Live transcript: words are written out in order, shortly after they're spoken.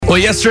Well,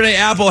 yesterday,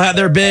 Apple had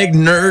their big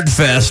nerd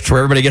fest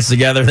where everybody gets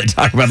together. They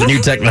talk about the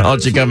new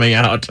technology coming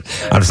out.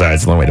 I'm sorry,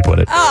 it's a long way to put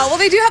it. Oh, well,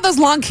 they do have those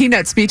long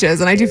keynote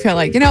speeches, and I do feel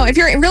like, if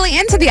you're really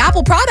into the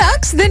Apple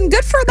products, then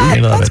good for that.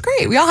 That's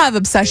great. We all have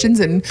obsessions,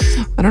 and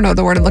I don't know what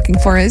the word I'm looking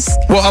for is.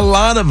 Well, a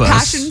lot of us.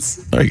 Passions.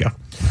 There you go.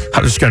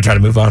 I'm just going to try to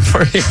move on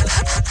for you.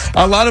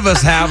 A lot of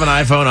us have an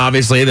iPhone,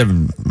 obviously,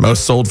 the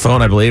most sold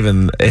phone, I believe,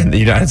 in the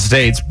United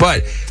States.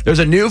 But there's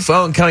a new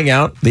phone coming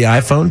out, the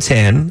iPhone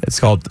 10. It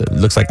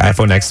looks like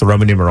iPhone X, the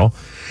Roman numeral.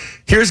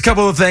 Here's a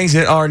couple of things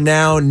that are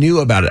now new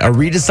about it. A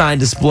redesigned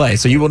display.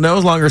 So you will no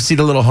longer see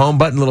the little home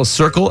button, little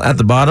circle at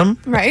the bottom.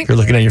 Right. If you're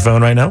looking at your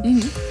phone right now.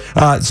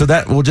 Mm-hmm. So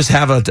that will just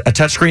have a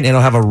touchscreen, and it'll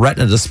have a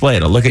retina display.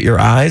 It'll look at your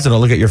eyes, and it'll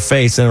look at your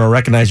face, and it'll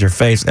recognize your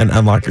face and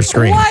unlock your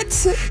screen. What?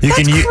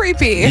 That's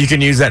creepy. You can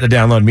use that to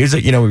download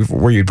music,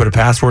 where you put a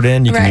password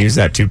in. You can use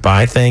that to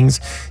buy things.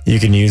 You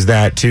can use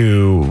that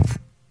to,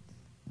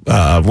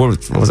 what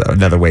was that?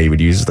 Another way you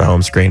would use the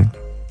home screen?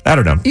 I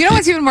don't know. You know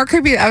what's even more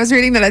creepy? I was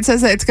reading that it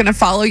says that it's going to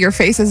follow your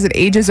face as it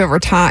ages over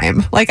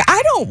time. Like,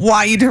 I don't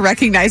want you to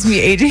recognize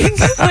me aging.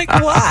 Like,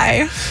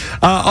 why?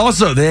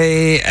 Also,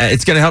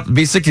 it's going to help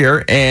be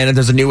secure, and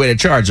there's a new way to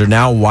charge. They're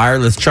now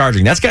wireless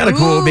charging. That's kind of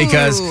cool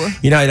because,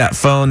 that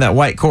phone, that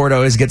white cord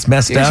always gets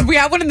messed up. We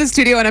have one in the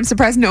studio, and I'm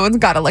surprised no one's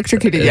got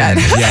electrocuted yet.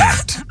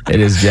 Jacked. It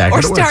is jacked.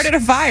 Or started a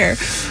fire.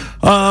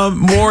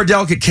 More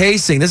delicate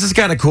casing. This is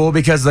kind of cool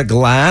because the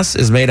glass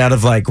is made out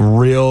of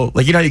real,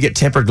 you get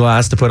tempered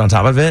glass to put on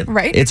top of it.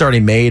 Right. It's already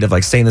made of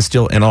stainless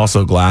steel and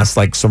also glass,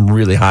 some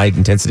really high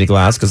intensity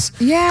glass because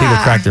people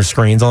crack their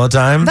screens all the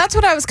time. That's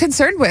what I was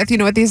concerned with,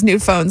 with these new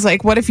phones.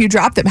 Like, what if you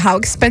drop them? How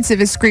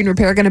expensive is screen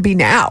repair going to be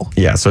now?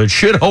 Yeah, so it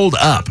should hold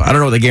up. I don't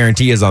know what the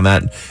guarantee is on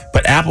that,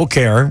 but Apple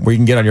Care, where you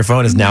can get on your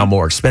phone, is now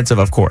more expensive,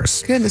 of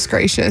course. Goodness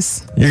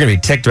gracious. You're going to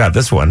be ticked about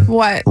this one.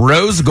 What?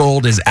 Rose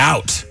gold is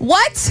out.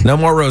 What? No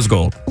more rose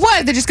gold.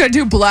 What? They're just going to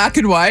do black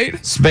and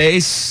white?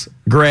 Space,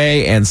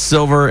 gray, and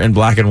silver, and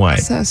black and white.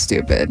 So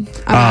stupid.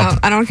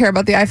 I don't care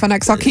about the iPhone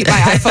X. I'll keep my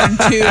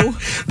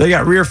iPhone 2. They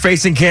got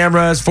rear-facing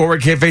cameras,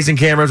 forward-facing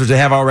cameras, which they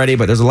have already,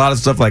 but there's a lot of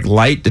stuff like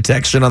light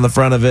detection on the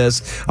front of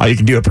this. You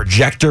can do a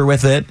projector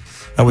with it.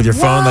 With your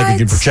phone, you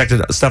can project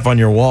stuff on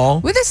your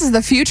wall. Well, this is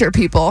the future,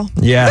 people.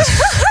 Yes.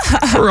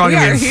 We're all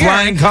going to be in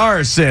flying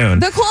cars soon.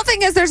 The cool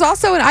thing is there's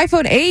also an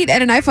iPhone 8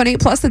 and an iPhone 8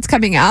 Plus that's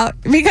coming out,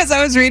 because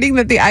I was reading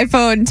that the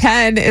iPhone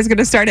 10 is going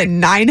to start at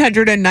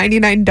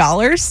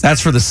 $999. That's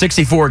for the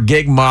 64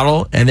 gig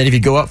model. And then if you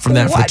go up from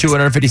that for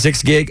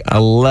 256 gig,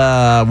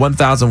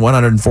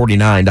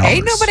 $1,149.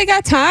 Ain't nobody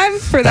got time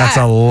for that. That's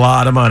a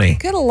lot of money.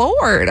 Good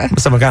Lord.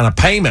 Some kind of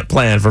payment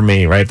plan for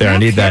me right there. No I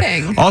need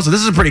kidding. that. Also,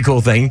 this is a pretty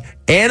cool thing.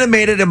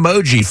 Animated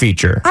emoji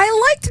feature.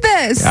 I liked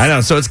this. I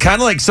know. So it's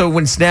kind of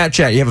when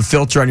Snapchat, you have a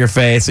filter on your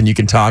face and you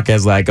can talk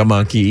as a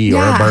monkey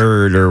or a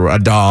bird or a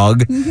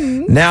dog.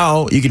 Mm-hmm.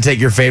 Now you can take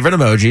your favorite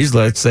emojis.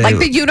 Let's say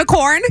the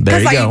unicorn. There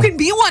you go. You can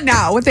be one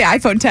now with the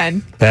iPhone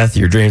 10. Beth,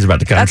 your dream's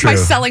about to come true.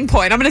 That's my selling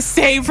point. I'm going to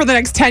save for the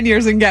next 10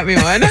 years and get me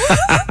one.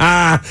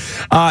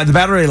 The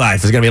battery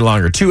life is going to be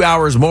longer, 2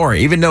 hours more.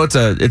 Even though it's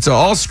an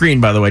all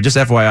screen, by the way, just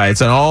FYI,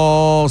 it's an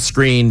all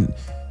screen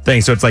thing.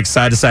 So it's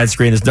side-to-side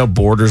screen. There's no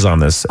borders on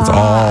this. It's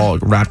all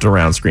wrapped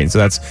around screen.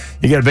 So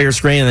you get a bigger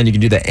screen, and then you can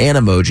do the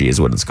Animoji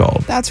is what it's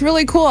called. That's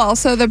really cool.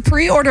 So the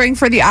pre-ordering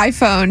for the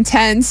iPhone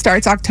 10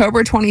 starts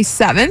October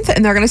 27th,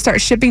 and they're going to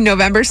start shipping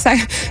November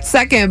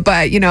 2nd.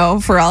 But,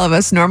 for all of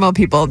us normal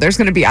people, there's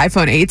going to be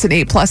iPhone 8s and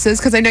 8 Pluses,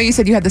 because I know you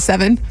said you had the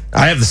 7.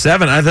 I have the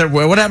 7. I thought,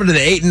 what happened to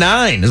the 8 and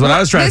 9 is what I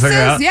was trying to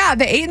figure out. Yeah,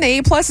 the 8 and the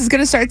 8 Plus is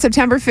going to start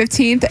September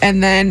 15th,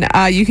 and then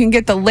you can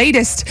get the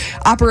latest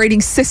operating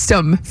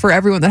system for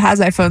everyone that has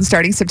iPhone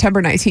starting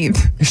September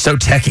 19th. You're so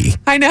techie.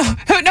 I know.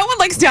 No one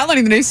likes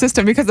downloading the new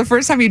system, because the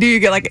first time you do, you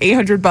get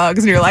 800 bugs,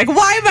 and you're like,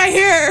 why am I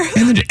here?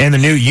 And the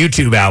new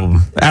YouTube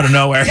album out of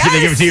nowhere. Yes.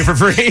 They give it to you for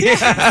free.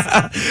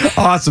 Yes.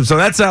 Awesome. So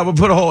that's we'll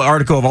put a whole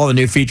article of all the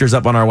new features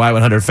up on our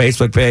Y100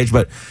 Facebook page.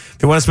 But if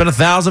you want to spend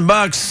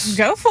 $1,000,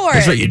 go for it.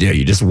 That's what you do.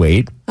 You just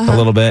wait a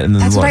little bit, and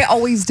then that's what I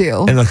always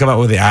do. And they'll come out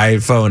with the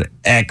iPhone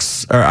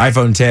X or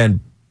iPhone 10.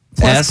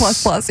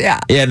 Plus,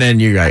 yeah. Yeah, and then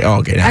you're like,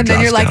 okay, now and then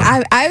you're like,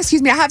 down.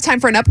 excuse me, I have time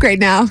for an upgrade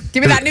now.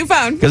 Give me that new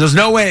phone. Because there's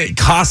no way it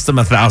costs them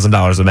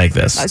 $1,000 to make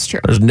this. That's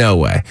true. There's no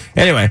way.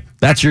 Anyway,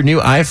 that's your new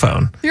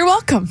iPhone. You're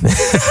welcome.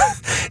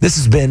 This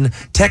has been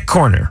Tech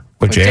Corner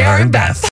with JR and Beth.